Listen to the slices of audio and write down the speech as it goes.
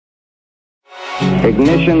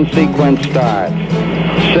Ignition sequence start.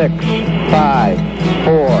 6, 5,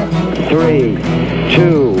 4, 3,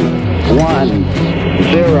 2, 1,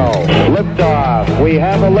 0. Liftoff. We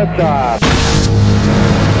have a liftoff.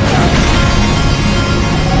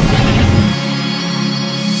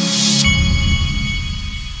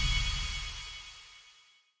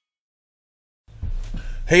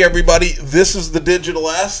 Hey everybody, this is the Digital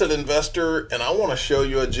Asset Investor, and I want to show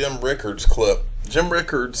you a Jim Rickards clip. Jim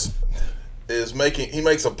Rickards is he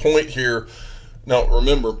makes a point here. Now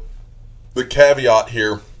remember, the caveat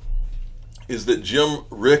here is that Jim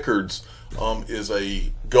Rickards is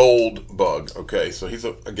a gold bug. Okay, so he's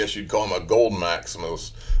I guess you'd call him a gold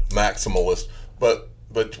maximalist.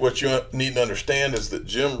 But what you need to understand is that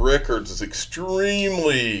Jim Rickards is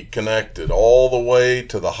extremely connected all the way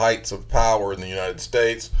to the heights of power in the United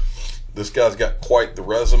States. This guy's got quite the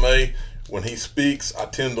resume. When he speaks, I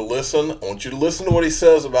tend to listen. I want you to listen to what he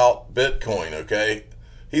says about Bitcoin, okay?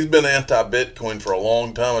 He's been anti-Bitcoin for a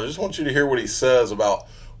long time. I just want you to hear what he says about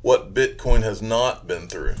what Bitcoin has not been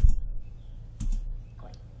through.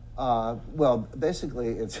 Well, basically,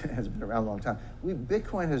 it has been around a long time.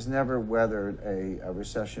 Bitcoin has never weathered a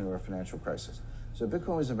recession or a financial crisis. So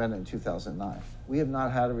Bitcoin was invented in 2009. We have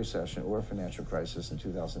not had a recession or a financial crisis in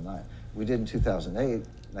 2009. We did in 2008,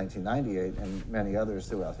 1998, and many others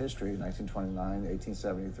throughout history, 1929,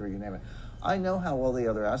 1873, you name it. I know how all the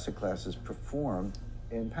other asset classes perform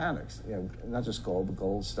in panics. You know, not just gold, but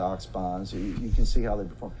gold, stocks, bonds. You can see how they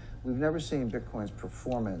perform. We've never seen Bitcoin's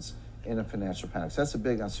performance in a financial panic. So that's a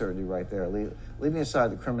big uncertainty right there. Leaving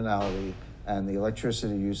aside the criminality and the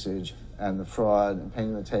electricity usage and the fraud and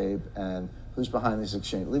painting the tape and who's behind these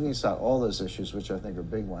exchanges, leaving aside all those issues, which I think are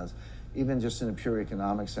big ones, even just in a pure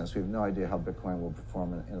economic sense, we have no idea how Bitcoin will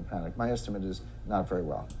perform in a panic. My estimate is not very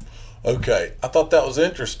well. Okay, I thought that was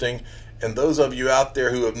interesting. And those of you out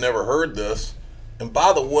there who have never heard this, and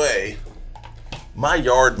by the way, my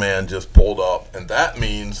yard man just pulled up, and that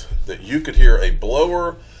means that you could hear a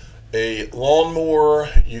blower, a lawnmower,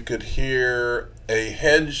 you could hear a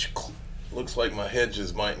hedge. Looks like my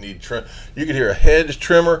hedges might need trim. You could hear a hedge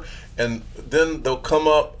trimmer, and then they'll come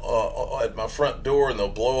up at my front door and they'll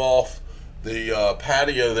blow off the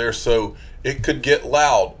patio there, so it could get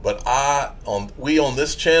loud. But we on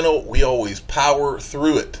this channel, we always power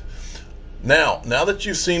through it. Now that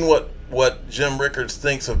you've seen what Jim Rickards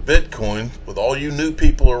thinks of Bitcoin, with all you new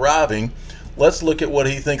people arriving, let's look at what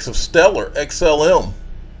he thinks of Stellar, XLM.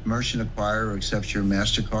 Merchant acquirer accepts your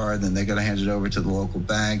MasterCard, then they got to hand it over to the local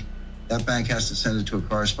bank. That bank has to send it to a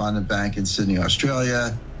correspondent bank in Sydney,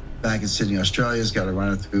 Australia. Bank in Sydney, Australia has got to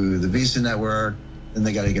run it through the Visa network. Then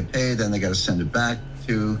they got to get paid. Then they got to send it back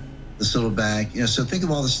to this little bank. You know, so think of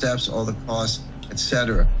all the steps, all the costs,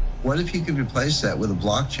 etc. What if you could replace that with a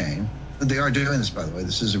blockchain? They are doing this, by the way.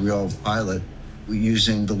 This is a real pilot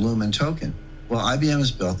using the Lumen token. Well, IBM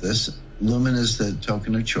has built this. Lumen is the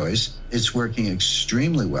token of choice. It's working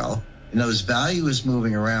extremely well. You know, its value is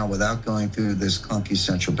moving around without going through this clunky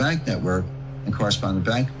central bank network and correspondent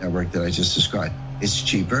bank network that I just described. It's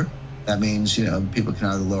cheaper. That means, you know, people can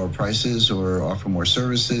either lower prices or offer more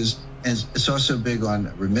services. And it's also big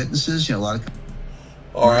on remittances. You know, a lot of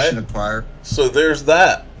all right. Acquire. So there's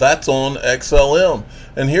that. That's on XLM.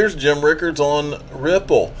 And here's Jim Rickards on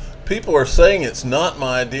Ripple. People are saying it's not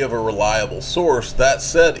my idea of a reliable source. That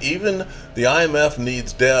said, even the IMF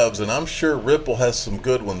needs devs, and I'm sure Ripple has some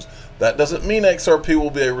good ones. That doesn't mean XRP will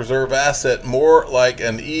be a reserve asset, more like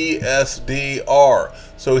an ESDR.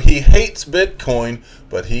 So he hates Bitcoin,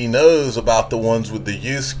 but he knows about the ones with the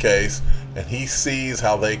use case, and he sees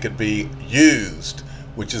how they could be used,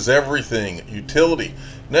 which is everything, utility.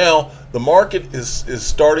 Now, the market is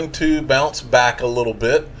starting to bounce back a little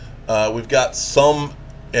bit. We've got some,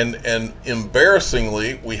 and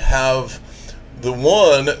embarrassingly, we have the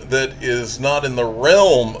one that is not in the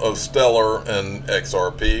realm of Stellar and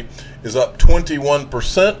XRP is up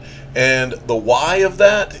 21%, and the why of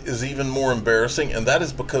that is even more embarrassing, and that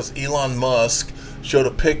is because Elon Musk showed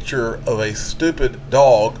a picture of a stupid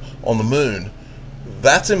dog on the moon.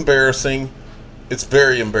 That's embarrassing. It's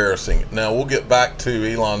very embarrassing. Now, we'll get back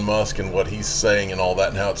to Elon Musk and what he's saying and all that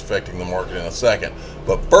and how it's affecting the market in a second.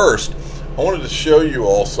 But first, I wanted to show you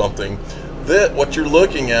all something. That what you're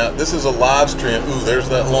looking at, this is a live stream. Ooh, there's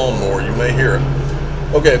that lawnmower. You may hear it.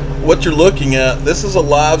 Okay, what you're looking at, this is a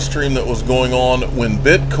live stream that was going on when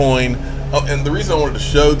Bitcoin, and the reason I wanted to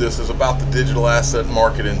show this is about the digital asset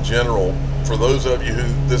market in general. For those of you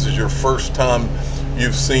who this is your first time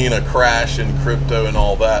you've seen a crash in crypto and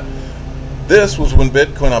all that, this was when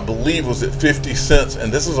Bitcoin, I believe, was at 50 cents,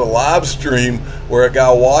 and this is a live stream where a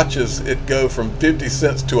guy watches it go from 50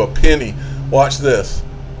 cents to a penny. Watch this.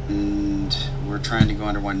 and we're trying to go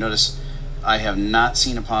under one. Notice I have not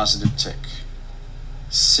seen a positive tick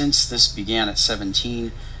since this began at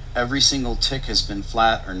 17. Every single tick has been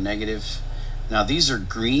flat or negative. Now these are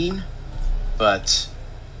green, but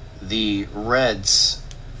the reds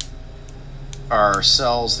are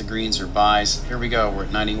sells, the greens are buys. Here we go, we're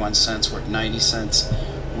at 91 cents, we're at 90 cents.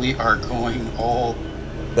 We are going all...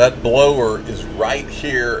 That blower is right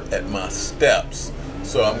here at my steps.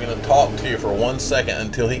 So I'm going to talk to you for 1 second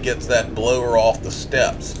until he gets that blower off the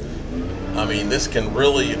steps. I mean, this can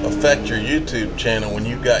really affect your YouTube channel when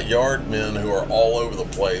you've got yard men who are all over the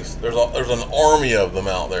place. There's an army of them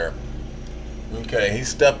out there. Okay, he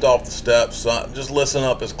stepped off the steps. So just listen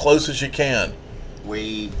up as close as you can.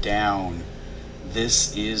 Way down.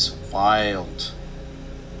 This is wild.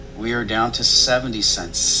 We are down to 70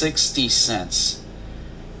 cents, 60 cents.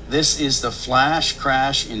 This is the flash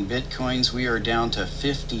crash in Bitcoins. We are down to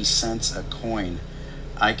 50 cents a coin.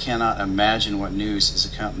 I cannot imagine what news is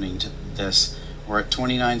accompanying to this. We're at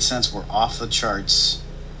 29 cents. We're off the charts.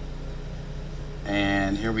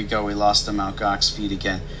 And here we go. We lost the Mt. Gox feed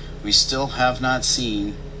again. We still have not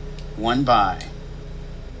seen one buy.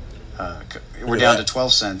 We're down to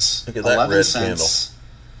 12 cents, 11 cents,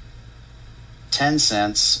 10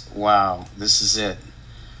 cents. Wow, this is it.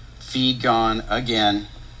 Feed gone again.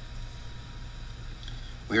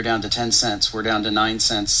 We're down to 10 cents. We're down to 9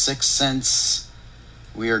 cents, 6 cents.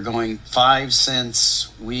 We are going 5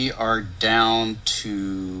 cents. We are down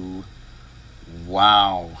to,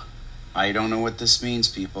 wow. I don't know what this means,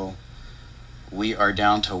 people. We are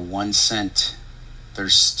down to 1 cent.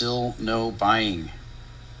 There's still no buying.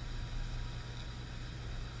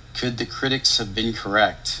 Could the critics have been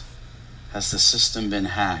correct? Has the system been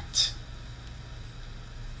hacked?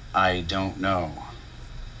 I don't know.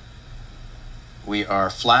 We are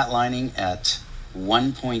flatlining at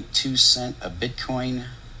 1.2 cent a Bitcoin,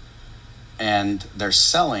 and they're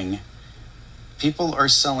selling. People are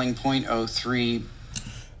selling 0.03.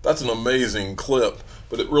 That's an amazing clip,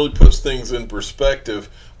 but it really puts things in perspective.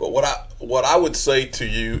 But what I would say to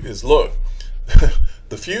you is, look,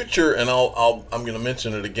 the future, and I'm going to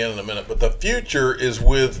mention it again in a minute, but the future is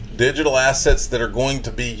with digital assets that are going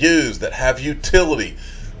to be used, that have utility.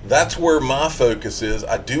 That's where my focus is.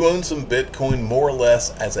 I do own some Bitcoin more or less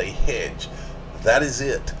as a hedge. That is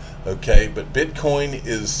it. Okay, but Bitcoin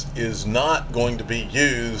is not going to be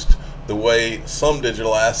used the way some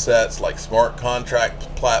digital assets like smart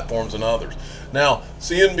contract platforms and others. Now,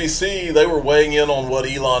 CNBC, they were weighing in on what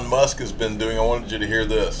Elon Musk has been doing. I wanted you to hear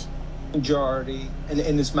this. Majority, and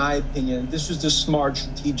it's my opinion, this was the smart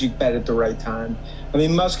strategic bet at the right time. I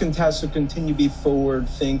mean, Musk and Tesla continue to be forward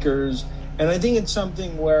thinkers, and I think it's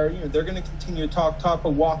something where, you know, they're going to continue to talk but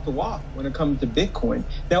walk the walk when it comes to Bitcoin.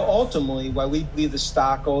 Now, ultimately, why we believe the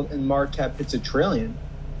stock and market cap hits $1 trillion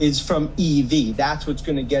is from EV. That's what's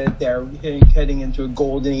going to get it there, heading into a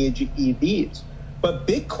golden age of EVs. But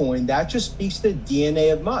Bitcoin, that just speaks to the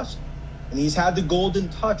DNA of Musk. And he's had the golden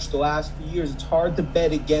touch the last few years. It's hard to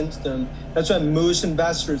bet against him. That's why most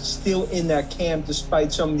investors still in that camp,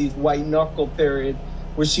 despite some of these white knuckle period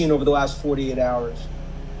we're seeing over the last 48 hours.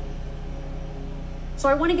 So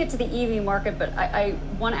I want to get to the EV market, but I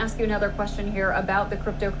want to ask you another question here about the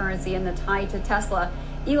cryptocurrency and the tie to Tesla.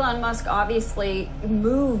 Elon Musk obviously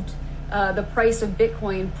moved the price of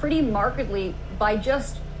Bitcoin pretty markedly by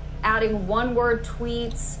just adding one-word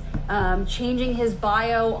tweets, changing his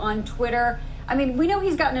bio on Twitter. I mean, we know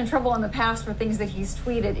he's gotten in trouble in the past for things that he's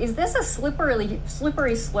tweeted. Is this a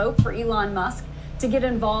slippery slope for Elon Musk to get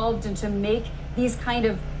involved and to make these kind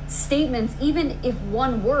of statements, even if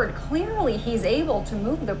one word? Clearly, he's able to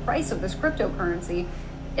move the price of this cryptocurrency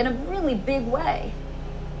in a really big way.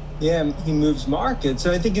 Yeah, he moves markets,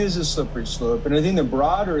 and I think it is a slippery slope. And I think the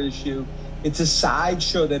broader issue, it's a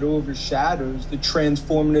sideshow that overshadows the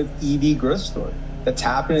transformative EV growth story that's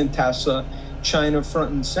happening in Tesla, China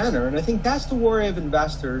front and center. And I think that's the worry of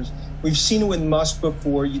investors. We've seen it with Musk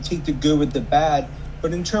before. You take the good with the bad.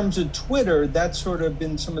 But in terms of Twitter, that's sort of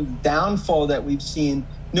been some of the downfall that we've seen.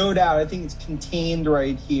 No doubt, I think it's contained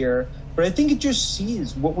right here. But I think it just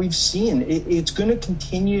sees what we've seen. It's going to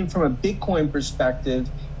continue from a Bitcoin perspective.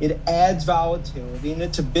 It adds volatility, and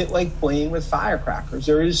it's a bit like playing with firecrackers.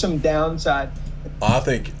 There is some downside. I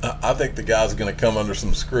think the guy's going to come under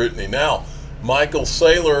some scrutiny. Now, Michael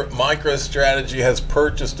Saylor, MicroStrategy, has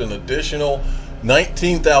purchased an additional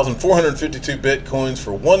 19,452 Bitcoins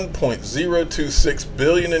for $1.026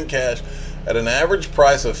 billion in cash at an average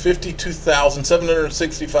price of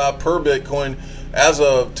 $52,765 per Bitcoin. As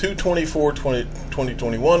of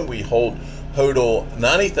 2/24/2021, we hold total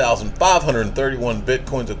 90,531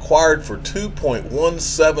 Bitcoins acquired for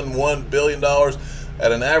 $2.171 billion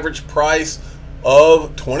at an average price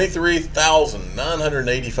of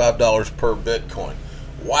 $23,985 per Bitcoin.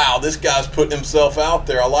 Wow, this guy's putting himself out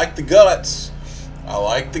there. I like the guts. I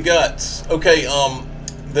like the guts. Okay,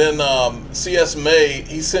 then CS May,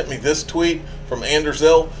 he sent me this tweet from Anders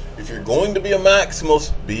L. If you're going to be a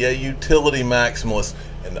maximalist, be a utility maximalist.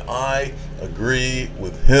 And I agree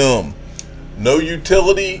with him. No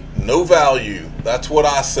utility, no value. That's what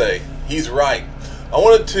I say. He's right. I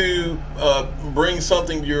wanted to bring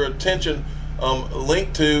something to your attention.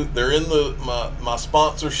 Linqto, they're in my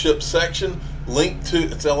sponsorship section.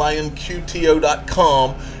 Linqto, it's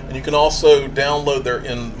linqto.com, and you can also download their,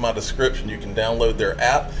 in my description, you can download their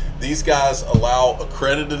app. These guys allow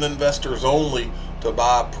accredited investors only to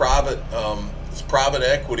buy private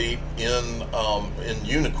equity in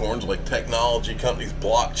unicorns like technology companies,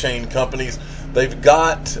 blockchain companies. They've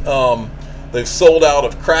got they've sold out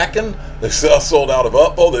of Kraken, they've sold out of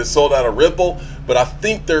Uphold, they've sold out of Ripple, but I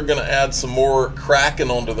think they're going to add some more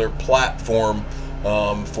Kraken onto their platform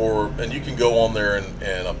and you can go on there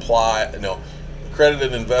and apply. You know,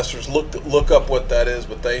 accredited investors, look up what that is,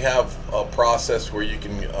 but they have a process where you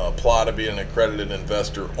can apply to be an accredited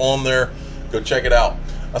investor on there. Go check it out.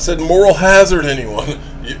 I said moral hazard, anyone?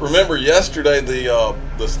 Remember yesterday they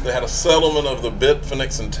had a settlement of the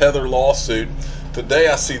Bitfinex and Tether lawsuit. Today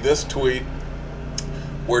I see this tweet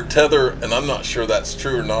where Tether, and I'm not sure that's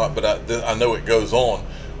true or not, but I know it goes on,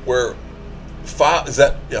 where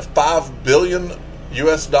 $5 billion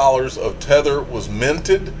US of Tether was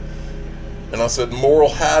minted. And I said moral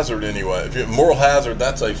hazard anyway. If you moral hazard,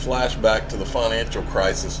 that's a flashback to the financial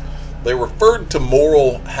crisis. They referred to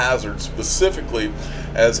moral hazard specifically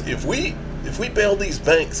as if we bail these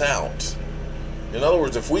banks out. In other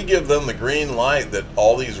words, if we give them the green light that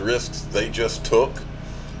all these risks they just took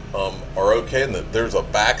are okay, and that there's a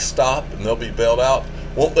backstop and they'll be bailed out,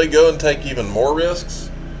 won't they go and take even more risks?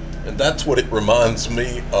 And that's what it reminds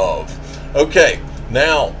me of. Okay,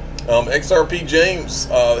 now XRP James,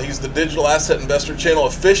 he's the Digital Asset Investor Channel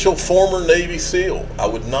official former Navy SEAL. I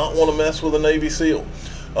would not want to mess with a Navy SEAL.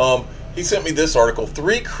 He sent me this article,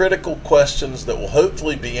 3 critical questions that will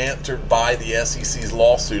hopefully be answered by the SEC's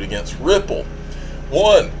lawsuit against Ripple.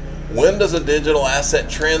 1, when does a digital asset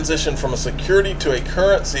transition from a security to a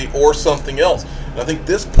currency or something else? And I think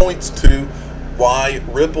this points to why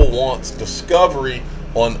Ripple wants discovery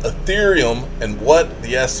on Ethereum and what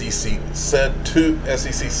the SEC said to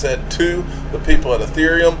the people at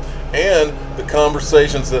Ethereum, and the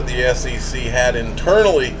conversations that the SEC had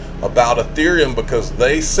internally about Ethereum, because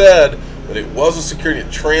they said that it was a security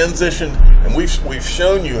transition, and we've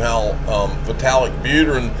shown you how Vitalik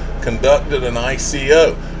Buterin conducted an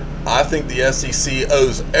ICO. I think the SEC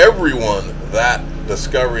owes everyone that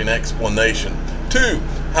discovery and explanation. 2,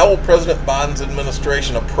 how will President Biden's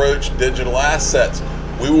administration approach digital assets?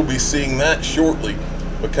 We will be seeing that shortly,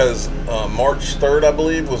 because March 3rd, I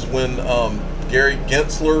believe, was when Gary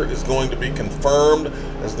Gensler is going to be confirmed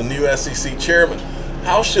as the new SEC chairman.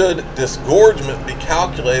 How should disgorgement be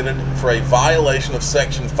calculated for a violation of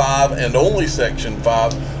Section 5 and only Section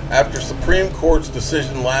 5 after Supreme Court's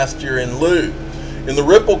decision last year in lieu? In the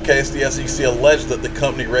Ripple case, the SEC alleged that the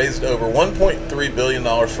company raised over $1.3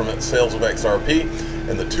 billion from its sales of XRP,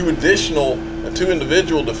 and the two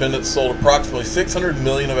individual defendants sold approximately $600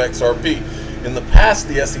 million of XRP. In the past,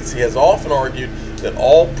 the SEC has often argued that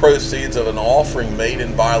all proceeds of an offering made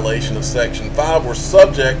in violation of Section 5 were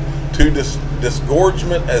subject to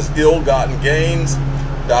disgorgement as ill-gotten gains.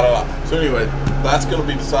 So anyway, that's going to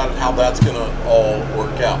be decided how that's going to all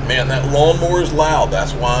work out. Man, that lawnmower is loud.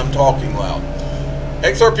 That's why I'm talking loud.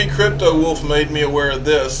 XRP Crypto Wolf made me aware of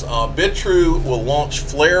this. Bitrue will launch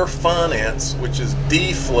Flare Finance, which is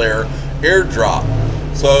D-Flare airdrop.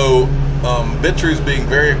 So Bitrue is being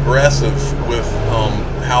very aggressive with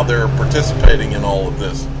how they're participating in all of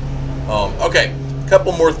this. Okay, a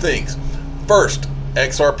couple more things. First,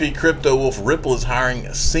 XRP Crypto Wolf, Ripple is hiring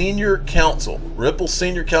a senior counsel. Ripple's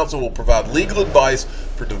senior counsel will provide legal advice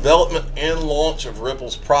for development and launch of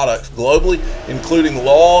Ripple's products globally, including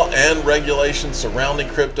law and regulations surrounding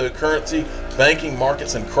cryptocurrency, banking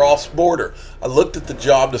markets, and cross-border. I looked at the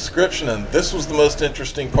job description, and this was the most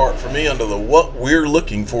interesting part for me under the what we're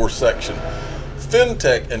looking for section.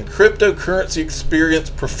 Fintech and cryptocurrency experience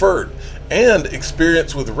preferred, and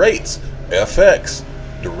experience with rates, FX,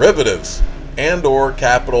 derivatives, and or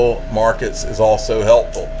capital markets is also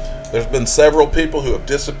helpful. There's been several people who have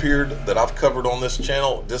disappeared that I've covered on this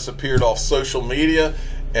channel, disappeared off social media,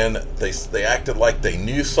 and they acted like they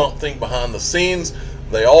knew something behind the scenes.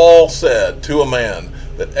 They all said to a man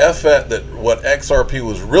that what XRP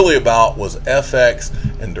was really about was FX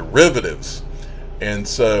and derivatives. And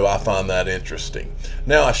so I find that interesting.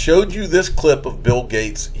 Now, I showed you this clip of Bill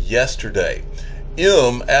Gates yesterday.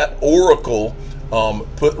 M at Oracle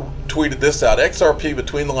tweeted this out: XRP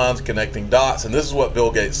between the lines, connecting dots. And this is what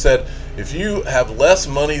Bill Gates said: if you have less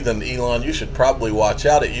money than Elon, you should probably watch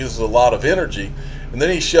out. It uses a lot of energy. And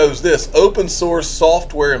then he shows this: open source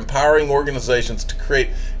software empowering organizations to create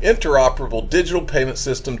interoperable digital payment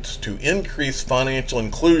systems to increase financial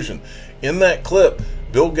inclusion. In that clip,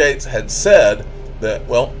 Bill Gates had said that,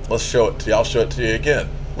 well, let's show it to you. I'll show it to you again.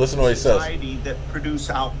 Listen to what he says. That produce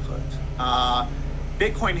output.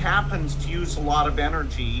 Bitcoin happens to use a lot of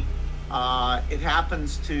energy. It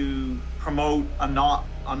happens to promote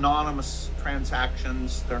anonymous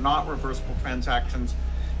transactions. They're not reversible transactions.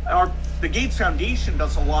 The Gates Foundation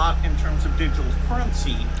does a lot in terms of digital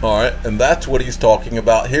currency. All right, and that's what he's talking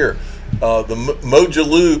about here. The Moja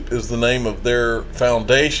Loop is the name of their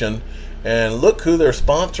foundation, and look who their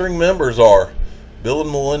sponsoring members are: Bill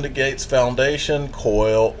and Melinda Gates Foundation,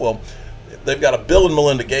 Coil. Well, they've got a Bill and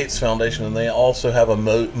Melinda Gates Foundation, and they also have a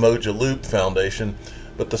Moja Loop Foundation.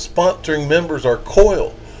 But the sponsoring members are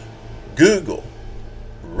Coil, Google,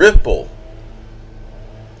 Ripple,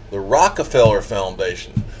 the Rockefeller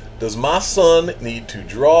Foundation. Does my son need to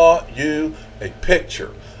draw you a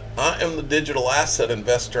picture? I am the digital asset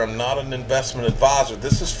investor. I'm not an investment advisor.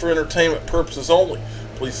 This is for entertainment purposes only.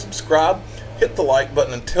 Please subscribe, hit the like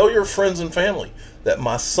button, and tell your friends and family that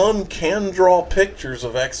my son can draw pictures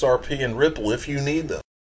of XRP and Ripple if you need them.